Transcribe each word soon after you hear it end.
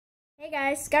Hey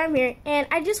guys, Skyrim here, and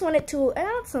I just wanted to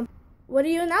announce something. What are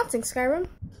you announcing, Skyrim?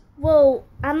 Well,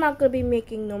 I'm not going to be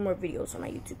making no more videos on my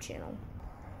YouTube channel.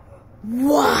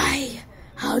 Why?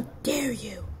 How dare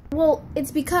you? Well,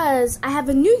 it's because I have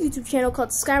a new YouTube channel called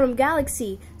Skyrim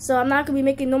Galaxy, so I'm not going to be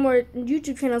making no more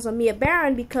YouTube channels on Mia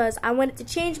Baron because I wanted to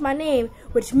change my name,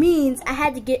 which means I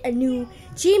had to get a new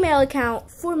Gmail account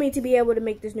for me to be able to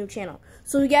make this new channel.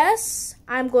 So yes,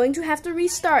 I'm going to have to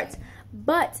restart.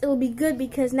 But it'll be good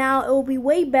because now it will be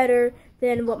way better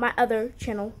than what my other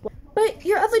channel was. But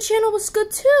your other channel was good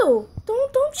too.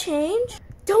 Don't change.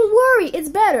 Don't worry, it's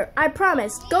better. I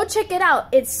promise. Go check it out.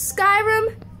 It's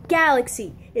Skyrim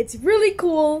Galaxy. It's really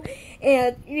cool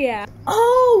and yeah.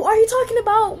 Oh, are you talking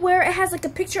about where it has like a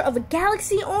picture of a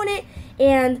galaxy on it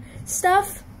and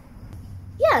stuff?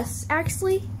 Yes,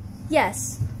 actually,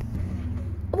 yes.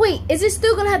 Wait, is it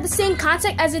still gonna have the same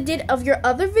content as it did of your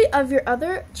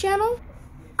other channel?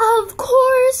 Of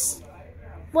course.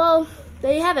 Well,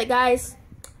 there you have it, guys.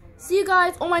 See you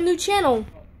guys on my new channel.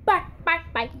 Bye, bye,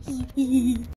 bye.